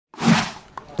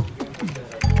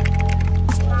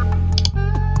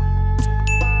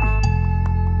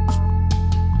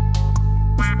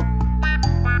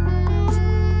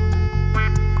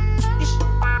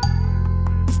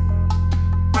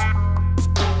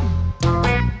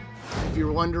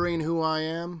You're wondering who I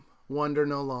am? Wonder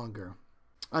no longer.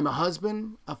 I'm a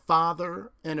husband, a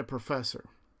father, and a professor.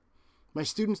 My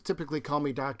students typically call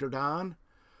me Dr. Don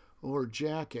or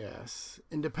Jackass,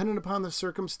 and depending upon the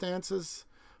circumstances,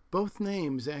 both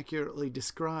names accurately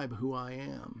describe who I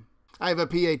am. I have a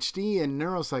PhD in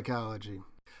neuropsychology.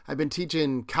 I've been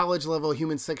teaching college-level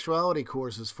human sexuality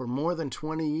courses for more than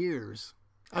 20 years.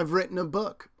 I've written a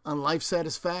book on life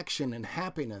satisfaction and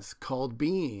happiness called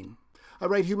Being. I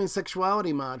write human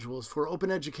sexuality modules for open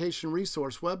education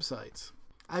resource websites.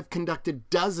 I've conducted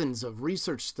dozens of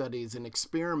research studies and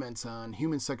experiments on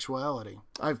human sexuality.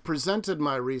 I've presented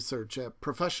my research at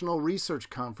professional research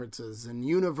conferences in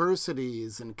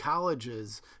universities and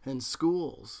colleges and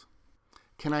schools.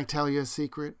 Can I tell you a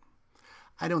secret?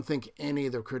 I don't think any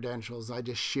of the credentials I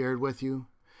just shared with you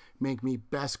make me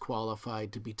best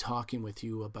qualified to be talking with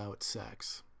you about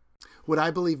sex. What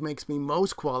I believe makes me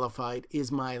most qualified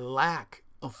is my lack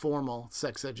of formal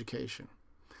sex education.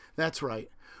 That's right.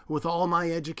 With all my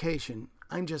education,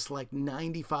 I'm just like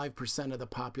 95% of the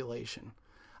population.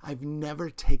 I've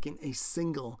never taken a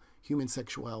single human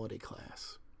sexuality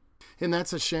class. And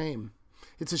that's a shame.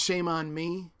 It's a shame on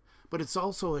me, but it's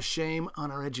also a shame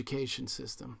on our education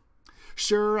system.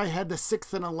 Sure, I had the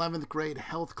 6th and 11th grade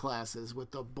health classes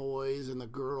with the boys and the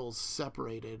girls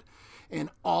separated, and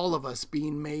all of us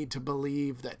being made to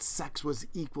believe that sex was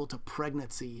equal to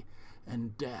pregnancy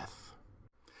and death.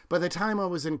 By the time I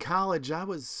was in college, I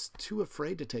was too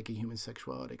afraid to take a human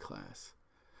sexuality class.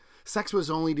 Sex was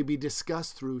only to be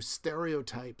discussed through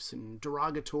stereotypes and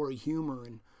derogatory humor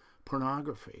and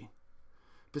pornography.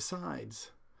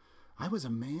 Besides, I was a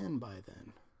man by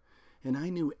then, and I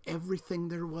knew everything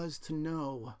there was to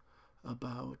know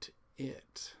about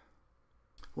it.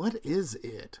 What is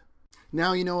it?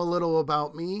 Now you know a little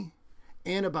about me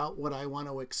and about what I want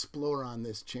to explore on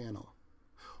this channel.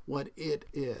 What it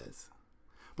is.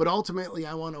 But ultimately,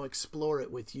 I want to explore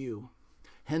it with you,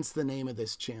 hence the name of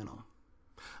this channel.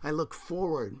 I look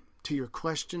forward to your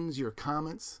questions, your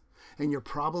comments, and your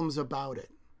problems about it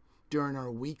during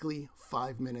our weekly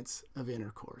 5 minutes of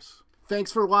intercourse.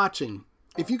 Thanks for watching.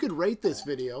 If you could rate this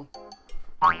video,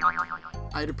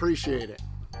 I'd appreciate it.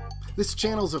 This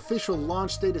channel's official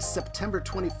launch date is September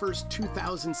 21st,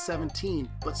 2017,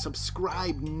 but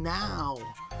subscribe now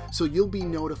so you'll be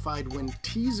notified when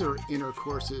teaser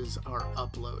intercourses are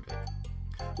uploaded.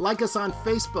 Like us on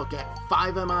Facebook at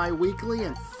 5MI Weekly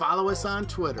and follow us on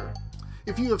Twitter.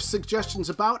 If you have suggestions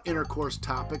about intercourse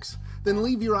topics, then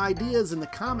leave your ideas in the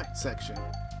comment section.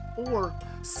 Or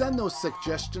send those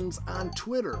suggestions on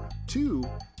Twitter to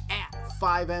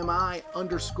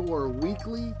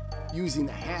 @5MI_weekly using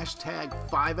the hashtag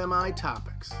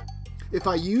 5MItopics. If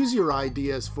I use your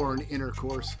ideas for an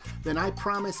intercourse, then I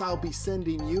promise I'll be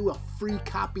sending you a free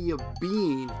copy of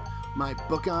Being, my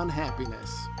book on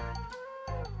happiness.